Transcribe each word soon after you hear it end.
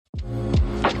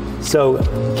So,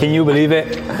 can you believe it?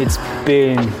 It's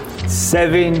been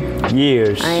 7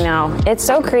 years. I know. It's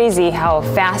so crazy how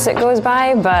fast it goes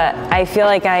by, but I feel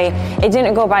like it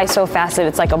didn't go by so fast that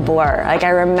it's like a blur. Like I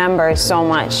remember so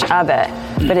much of it,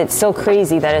 but it's still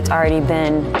crazy that it's already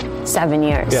been 7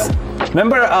 years. Yeah.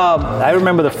 I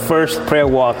remember the first prayer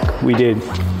walk we did.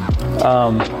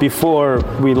 Before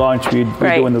we launched, we'd be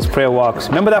doing those prayer walks.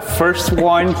 Remember that first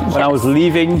one when I was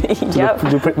leaving?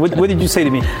 Yep. What did you say to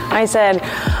me? I said,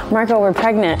 Marco, we're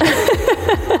pregnant.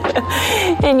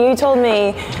 And you told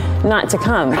me not to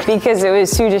come because it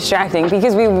was too distracting,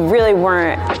 because we really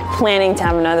weren't planning to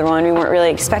have another one. We weren't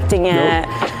really expecting it,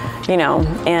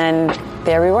 and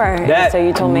there we were. That so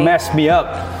you told me, messed me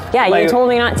up. Yeah, you told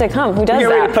me not to come. Who does that? You're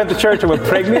ready to plant the church and we're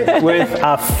pregnant with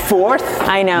a fourth.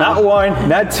 I know. Not one,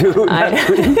 not two, not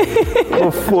three.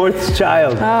 A fourth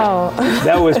child. Oh.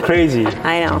 That was crazy.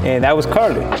 I know. And that was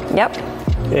Carly. Yep.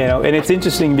 And it's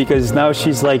interesting because now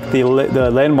she's like the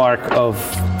landmark of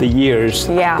the years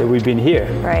that we've been here.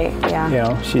 Right,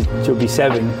 yeah. She'll be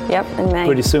 7. Yep, in May.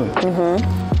 Pretty soon.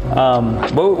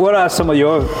 Mm-hmm. What are some of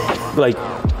your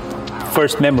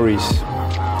first memories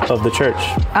of the church?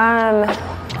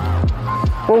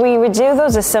 Well, we would do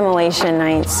those assimilation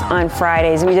nights on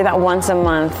Fridays. We did that once a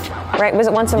month, right? Was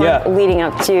it once a month leading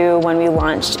up to when we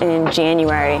launched in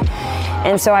January?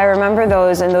 And so I remember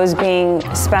those being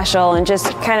special and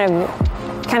just kind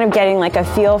of getting like a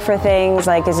feel for things,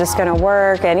 like, is this going to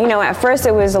work? And, at first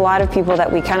it was a lot of people that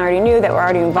we kind of already knew that were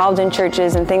already involved in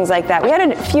churches and things like that. We had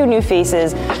a few new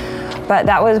faces, but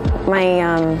that was my,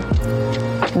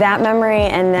 that memory.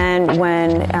 And then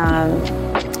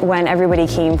when everybody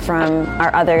came from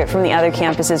the other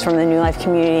campuses, from the New Life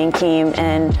community, and came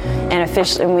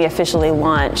and we officially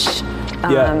launched.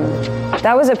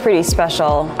 That was a really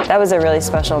special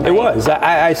night. It was.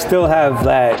 I still have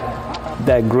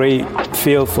that great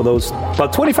feel for those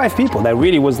about 25 people. That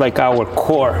really was like our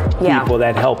core people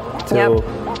that helped to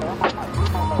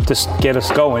just get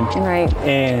us going. Right.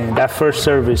 And that first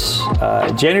service,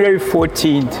 January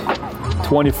 14th,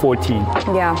 2014.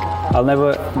 Yeah.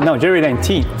 January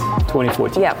 19th,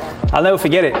 2014. Yeah. I'll never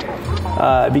forget it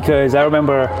because I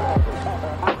remember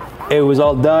it was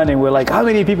all done and we're like, how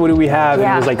many people do we have?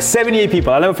 And it was like 78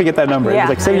 people. I'll never forget that number. It was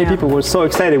like 78 people. We're so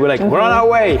excited. We're like, we're on our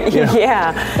way.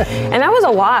 Yeah. And that was a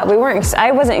lot.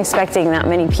 I wasn't expecting that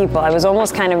many people. I was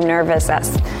almost kind of nervous.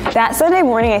 That Sunday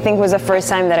morning, I think, was the first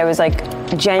time that I was like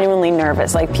genuinely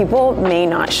nervous. Like, people may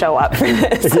not show up for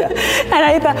this. Yeah.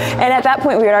 And at that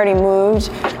point we had already moved.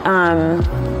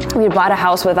 We had bought a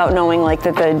house without knowing like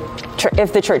that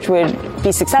if the church would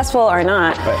be successful or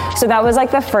not. Right. So that was like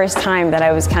the first time that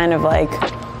I was kind of like,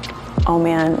 oh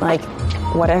man, like,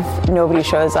 what if nobody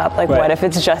shows up? Like, what if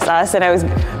it's just us? And I was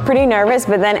pretty nervous,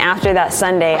 but then after that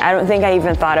Sunday, I don't think I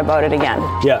even thought about it again.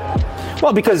 Yeah.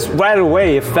 Well, because right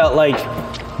away it felt like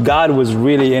God was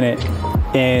really in it,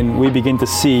 and we begin to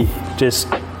see just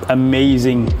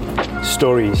amazing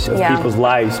stories of people's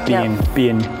lives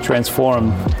being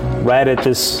transformed right at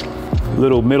this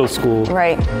little middle school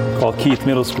called Keith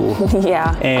Middle School.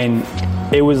 Yeah. And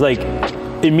it was like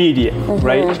immediate,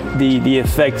 right? The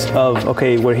effects of,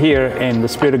 okay, we're here and the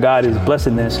Spirit of God is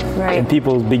blessing this, and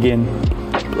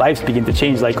lives begin to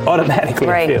change like automatically,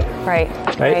 I feel. Right.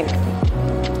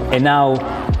 And now,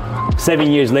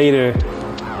 7 years later,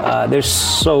 there's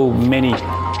so many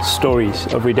stories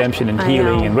of redemption and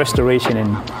healing and restoration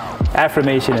and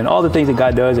affirmation and all the things that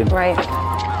God does. And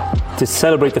to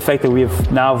celebrate the fact that we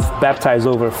have now baptized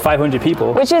over 500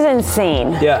 people. Which is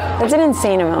insane. Yeah. That's an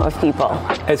insane amount of people.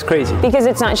 It's crazy. Because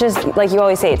it's not just, like you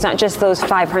always say, it's not just those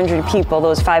 500 people,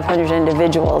 those 500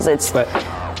 individuals. It's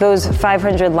those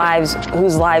 500 lives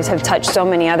whose lives have touched so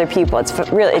many other people. It's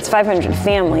 500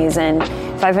 families and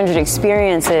 500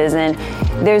 experiences, and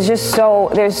there's so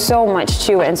much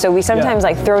to it. And so we sometimes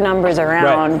like throw numbers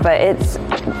around, but it's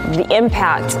the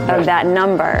impact of that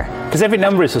number. Because every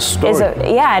number is a story.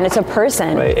 And it's a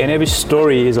person. Right, and every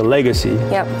story is a legacy.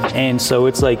 Yep. And so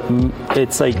it's like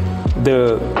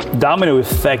the domino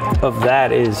effect of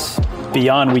that is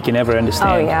beyond we can ever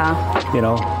understand. Oh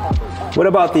yeah. What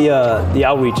about the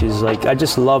outreaches? Like, I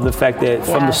just love the fact that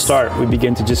from the start we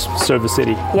begin to just serve the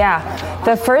city. Yeah,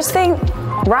 the first thing,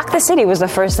 Rock the City was the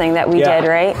first thing that we did,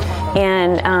 right?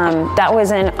 And that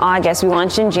was in August. We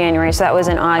launched in January, so that was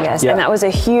in August. And that was a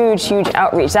huge, huge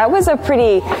outreach. That was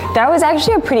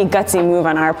actually a pretty gutsy move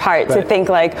on our part to think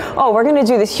like, oh, we're going to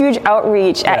do this huge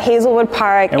outreach at Hazelwood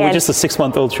Park. And we're just a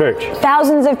 6-month-old church.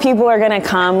 Thousands of people are going to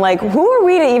come. Like, who are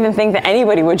we to even think that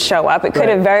anybody would show up? It could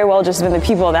have very well just been the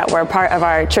people that were part of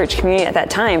our church community at that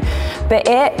time. But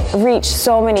it reached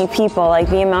so many people, like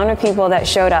the amount of people that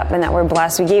showed up and that were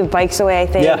blessed. We gave bikes away, I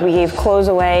think. We gave clothes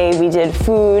away. We did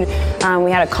food.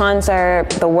 We had a concert,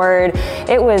 the Word.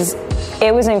 It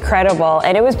was incredible.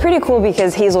 And it was pretty cool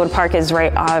because Hazelwood Park is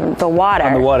right on the water.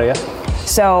 On the water,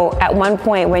 So at one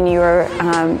point when you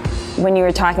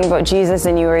were talking about Jesus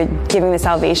and you were giving the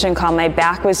salvation call, my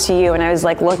back was to you and I was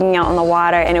like looking out on the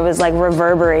water and it was like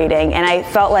reverberating. And I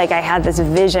felt like I had this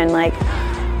vision, like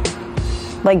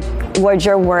Lord,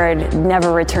 your word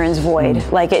never returns void.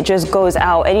 Like it just goes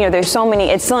out. And there's so many,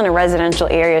 it's still in a residential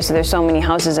area, so there's so many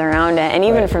houses around it. And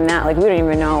even from that, like we don't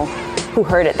even know who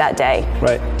heard it that day.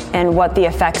 And what the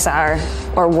effects are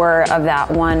or were of that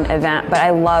one event. But I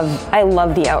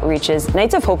love the outreaches.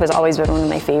 Nights of Hope has always been one of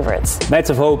my favorites. Nights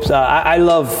of Hope, I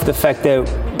love the fact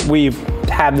that we've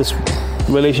had this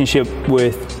relationship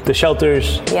with the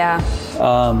shelters.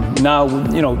 Now,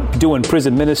 doing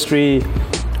prison ministry.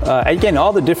 Again,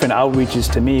 all the different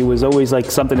outreaches to me was always like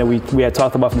something that we had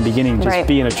talked about from the beginning, just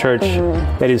being a church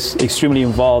that is extremely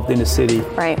involved in the city.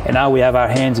 And now we have our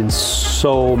hands in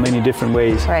so many different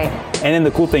ways. And then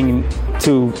the cool thing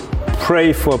to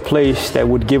pray for a place that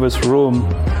would give us room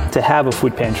to have a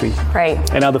food pantry.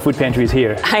 And now the food pantry is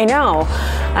here. I know.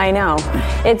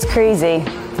 It's crazy.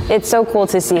 It's so cool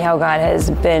to see how God has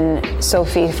been so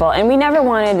faithful. And we never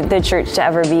wanted the church to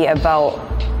ever be about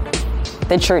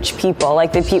the church people,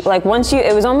 like the people, like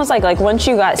it was almost like once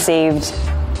you got saved,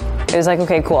 it was like,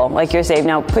 okay, cool, like you're saved,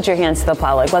 now put your hands to the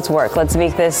plow, like let's work, let's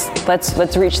make this,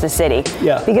 let's reach the city.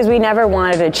 Because we never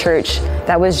wanted a church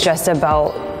that was just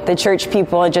about the church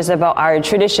people and just about our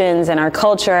traditions and our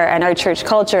culture and our church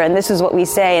culture and this is what we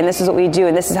say and this is what we do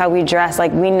and this is how we dress.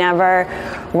 Like we never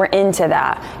were into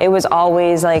that. It was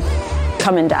always like,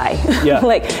 come and die.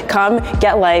 Like come,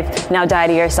 get life, now die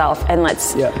to yourself and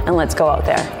let's go out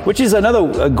there. Which is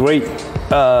a great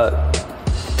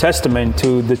testament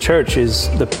to the church is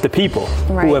the people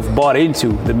who have bought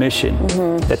into the mission,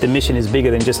 that the mission is bigger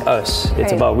than just us.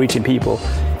 It's about reaching people.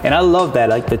 And I love that,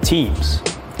 like the teams,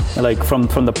 like from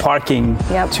the parking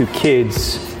to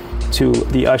kids to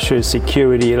the ushers,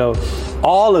 security,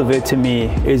 all of it to me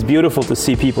is beautiful to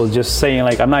see people just saying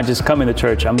like, I'm not just coming to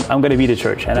church, I'm going to be the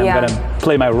church and I'm going to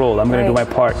play my role, I'm going to do my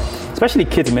part. Especially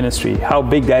kids ministry, how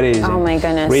big that is. Oh my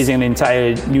goodness. Raising an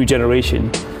entire new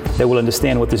generation that will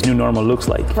understand what this new normal looks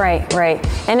like. Right.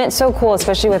 And it's so cool,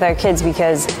 especially with our kids,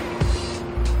 because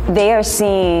they are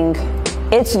seeing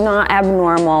it's not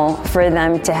abnormal for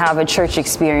them to have a church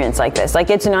experience like this. Like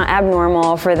it's not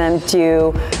abnormal for them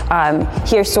to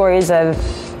hear stories of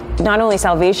not only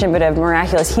salvation, but of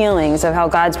miraculous healings, of how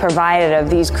God's provided, of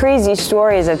these crazy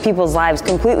stories of people's lives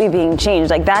completely being changed.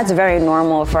 Like that's very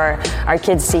normal for our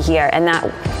kids to hear. And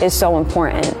that is so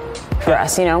important for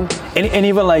us, And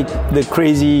even like the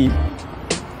crazy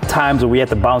times where we had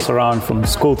to bounce around from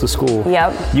school to school.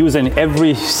 Using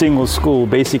every single school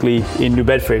basically in New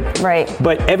Bedford.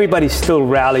 But everybody's still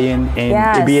rallying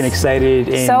and being excited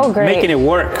and making it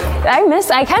work.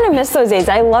 I kind of miss those days.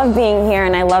 I love being here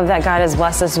and I love that God has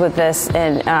blessed us with this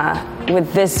and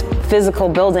with this physical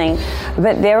building.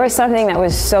 But there was something that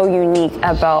was so unique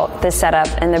about the setup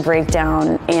and the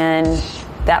breakdown and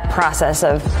that process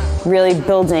of really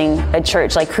building a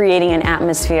church, like creating an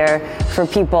atmosphere for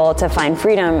people to find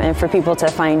freedom and for people to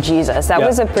find Jesus. That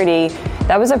was a pretty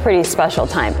special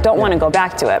time. Don't want to go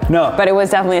back to it. No. But it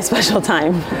was definitely a special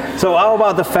time. So how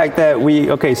about the fact that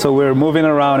so we're moving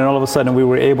around and all of a sudden we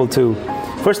were able to,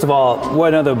 first of all,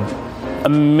 one of the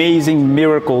amazing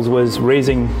miracles was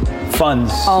raising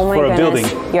funds for a building.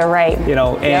 You're right.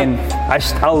 And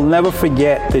I'll never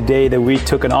forget the day that we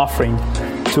took an offering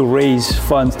to raise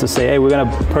funds to say, hey, we're going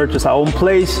to purchase our own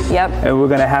place and we're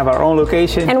going to have our own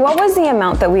location. And what was the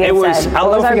amount that we had said?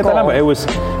 I'll never forget the number. It was,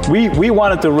 we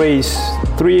wanted to raise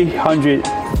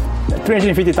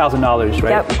 $350,000,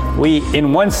 right? We,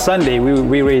 in one Sunday,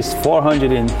 we raised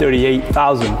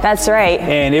 $438,000. That's right.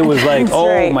 And it was like,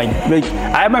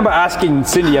 I remember asking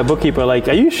Cindy, a bookkeeper, like,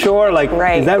 are you sure? Like,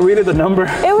 is that really the number?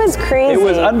 It was crazy. It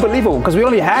was unbelievable because we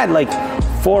only had like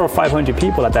 400 or 500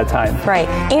 people at that time. Right.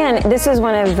 And this is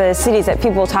one of the cities that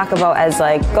people talk about as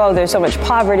like, oh, there's so much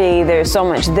poverty, there's so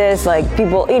much this, like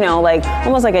people, you know, like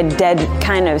almost like a dead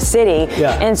kind of city.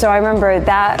 Yeah. And so I remember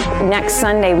that next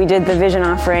Sunday we did the vision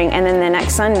offering, and then the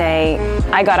next Sunday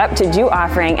I got up to do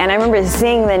offering, and I remember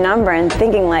seeing the number and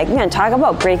thinking like, man, talk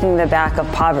about breaking the back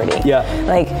of poverty. Yeah.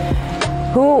 Like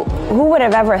who would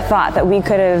have ever thought that we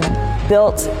could have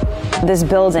built this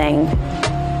building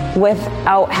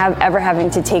without ever having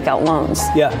to take out loans?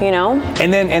 Yeah. You know?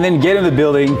 And then get in the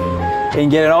building and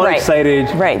get all excited.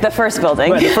 Right, the first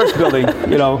building. Right, the first building,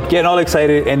 you know, getting all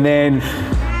excited, and then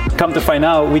come to find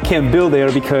out we can't build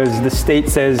there because the state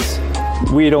says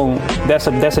we don't, that's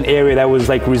an area that was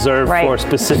like reserved for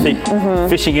specific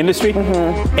fishing industry,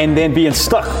 and then being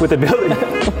stuck with the building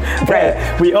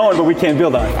that we own but we can't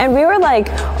build on. And we were like,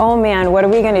 oh man, what are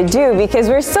we gonna do? Because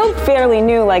we're still fairly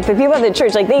new, like the people at the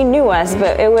church, like they knew us,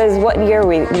 but it was, what year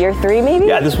were we? Year 3 maybe?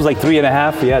 Yeah, this was like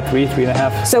 3.5, yeah, three and a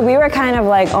half. So we were kind of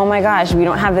like, oh my gosh, we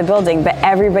don't have the building, but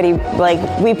everybody,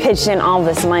 like we pitched in all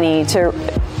this money to,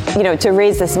 you know, to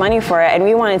raise this money for it, and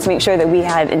we wanted to make sure that we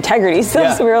had integrity still.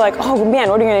 Yeah. So we were like, oh man,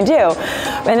 what are you gonna do?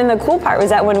 And then the cool part was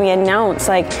that when we announced,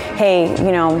 like, hey,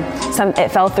 you know, it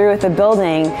fell through with the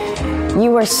building,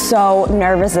 you were so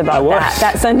nervous about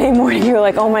that Sunday morning. You were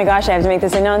like, oh my gosh, I have to make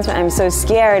this announcement. I'm so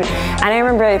scared. And I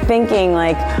remember thinking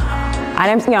like,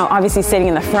 I'm, you know, obviously sitting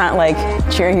in the front, like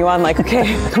cheering you on, like,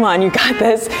 okay, come on, you got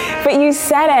this. But you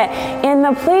said it, and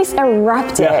the place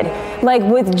erupted, like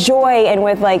with joy and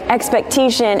with like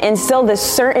expectation, and still the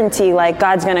certainty, like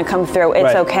God's gonna come through.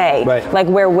 It's okay. Right. Like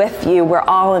we're with you. We're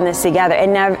all in this together.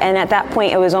 And at that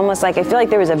point, it was almost like I feel like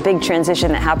there was a big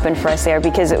transition that happened for us there,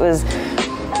 because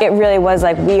it really was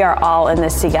like we are all in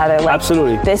this together. Like,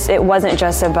 absolutely. It wasn't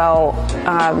just about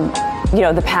you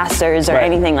know, the pastors or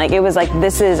anything. Like it was like,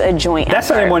 this is a joint effort. That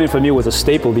Sunday morning for me was a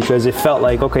staple, because it felt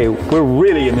like, okay, we're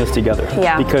really in this together.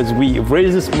 Yeah. Because we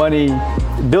raised this money,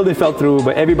 the building fell through,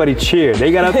 but everybody cheered.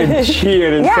 They got up and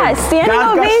cheered and said, standing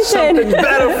God ovation. got something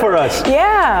better for us.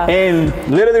 Yeah. And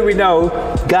little we know,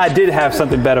 God did have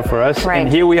something better for us. Right. And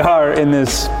here we are in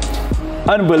this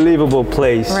unbelievable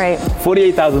place. Right.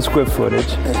 48,000 square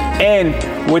footage.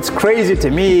 And what's crazy to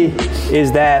me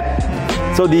is that,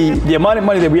 so the amount of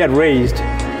money that we had raised,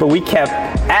 but we kept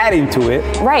adding to it.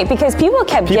 Right, because people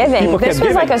kept giving. This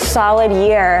was like a solid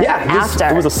year after.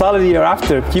 It was a solid year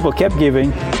after. People kept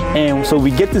giving. And so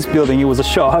we get this building. It was a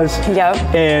Shaw's. Yep.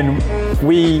 And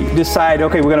we decide,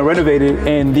 okay, we're going to renovate it.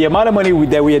 And the amount of money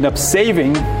that we ended up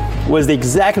saving was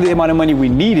exactly the amount of money we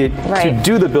needed to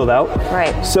do the build out.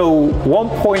 Right. So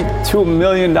 $1.2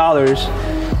 million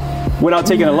without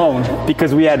taking a loan,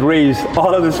 because we had raised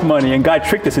all of this money, and God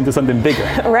tricked us into something bigger.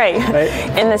 Right.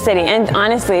 In the city. And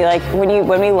honestly, like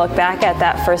when we look back at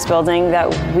that first building that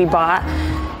we bought,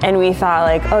 and we thought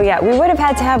like, oh yeah, we would have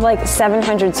had to have like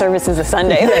 700 services a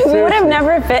Sunday. Like, we would have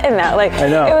never fit in that. Like, I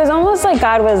know. It was almost like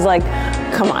God was like,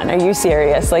 come on, are you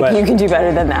serious? Like you can do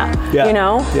better than that, you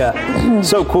know? Yeah,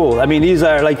 so cool. I mean, these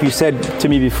are, like you said to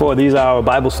me before, these are our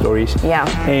Bible stories. Yeah.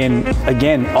 And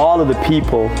again, all of the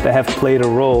people that have played a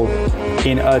role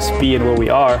in us being where we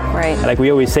are. Right. Like we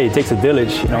always say, it takes a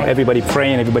village, you know, everybody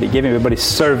praying, everybody giving, everybody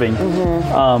serving.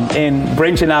 And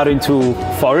branching out into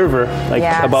Fall River, like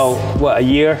about, what, a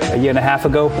year and a half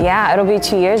ago? Yeah, it'll be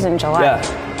 2 years in July.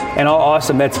 Yeah. And how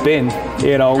awesome that's been,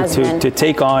 you know, to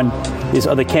take on this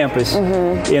other campus,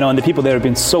 you know, and the people there have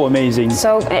been so amazing.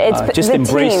 So it's just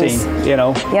embracing, teams. You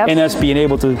know, and us being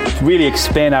able to really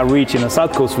expand our reach in the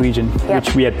South Coast region,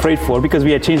 which we had prayed for, because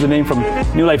we had changed the name from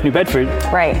New Life New Bedford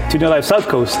to New Life South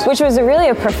Coast. Which was really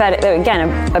a prophetic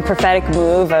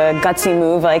move, a gutsy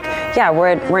move. Like,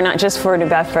 we're not just for New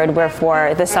Bedford, we're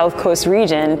for the South Coast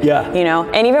region. Yeah. You know,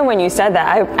 and even when you said that,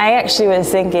 I actually was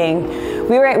thinking,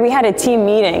 we had a team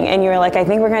meeting, and you were like, I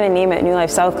think we're going to name it New Life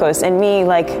South Coast. And me,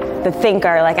 like the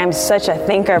thinker, like I'm such a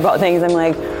thinker about things. I'm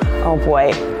like, oh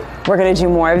boy, we're going to do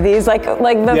more of these. Like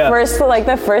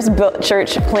the first built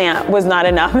church plant was not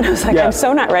enough. And I was like, I'm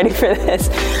so not ready for this.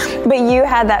 But you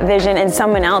had that vision, and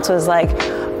someone else was like,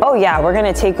 oh yeah, we're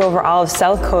going to take over all of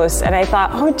South Coast. And I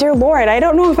thought, oh dear Lord, I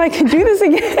don't know if I can do this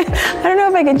again. I don't know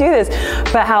if I can do this.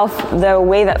 But how the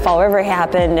way that Fall River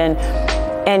happened, and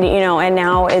you know, and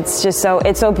now it's just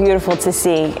it's so beautiful to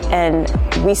see, and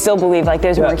we still believe like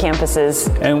there's more campuses,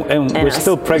 and we're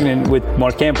still pregnant with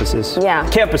more campuses. Yeah,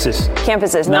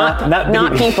 campuses,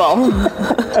 not people.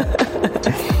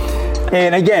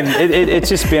 And again, it's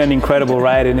just been an incredible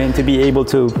ride, and to be able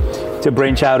to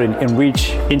branch out and reach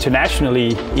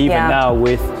internationally, even now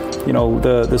with, you know,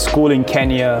 the school in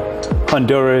Kenya,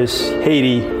 Honduras,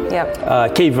 Haiti,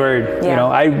 Cape Verde. You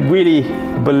know, I really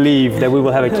believe that we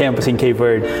will have a campus in Cape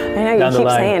Verde. I know, you keep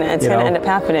saying it. It's going to end up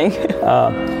happening.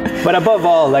 But above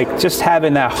all, like just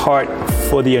having that heart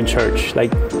for the unchurched,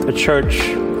 like a church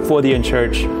for the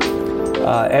unchurched,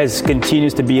 as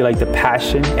continues to be like the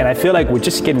passion. And I feel like we're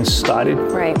just getting started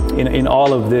in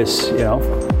all of this, you know.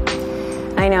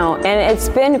 I know, and it's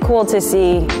been cool to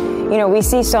see, you know, we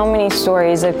see so many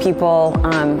stories of people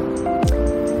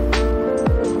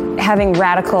having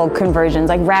radical conversions,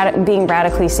 like being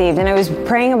radically saved. And I was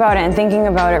praying about it and thinking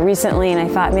about it recently, and I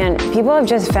thought, man, people have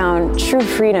just found true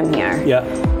freedom here. Yeah.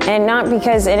 And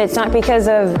it's not because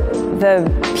of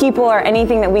the people or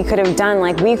anything that we could have done.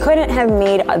 Like, we couldn't have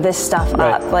made this stuff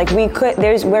up. Like,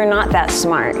 we're not that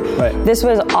smart. This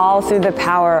was all through the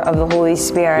power of the Holy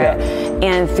Spirit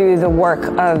and through the work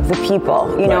of the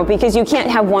people, you know, because you can't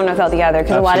have one without the other.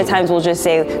 Because a lot of times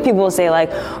people will say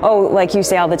like, oh, like you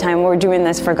say all the time, we're doing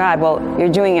this for God. Well, you're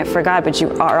doing it for God, but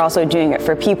you are also doing it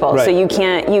for people. So you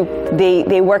can't,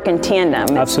 they work in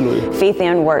tandem. Absolutely. Faith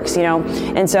and works, you know.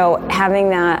 And so having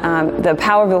that, the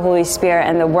power of the Holy Spirit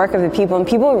and the work of the people, and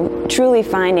people truly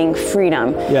finding freedom,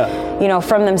 you know,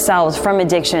 from themselves, from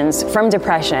addictions, from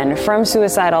depression, from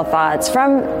suicidal thoughts,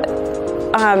 from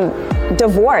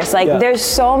divorce. Like, there's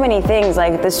so many things.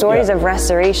 Like, the stories of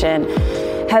restoration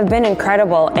have been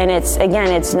incredible. And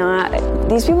it's not,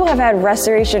 these people have had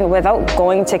restoration without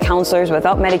going to counselors,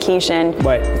 without medication,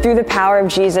 through the power of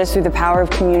Jesus, through the power of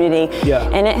community.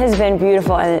 And it has been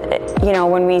beautiful. And, you know,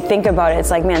 when we think about it,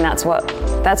 it's like, man, that's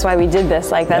why we did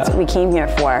this. Like, that's what we came here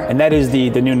for. And that is the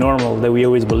new normal that we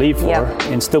always believe for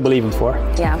and still believing for.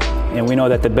 Yeah. And we know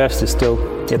that the best is still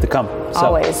yet to come. So,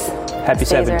 always. Happy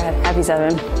 7. Happy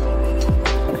 7.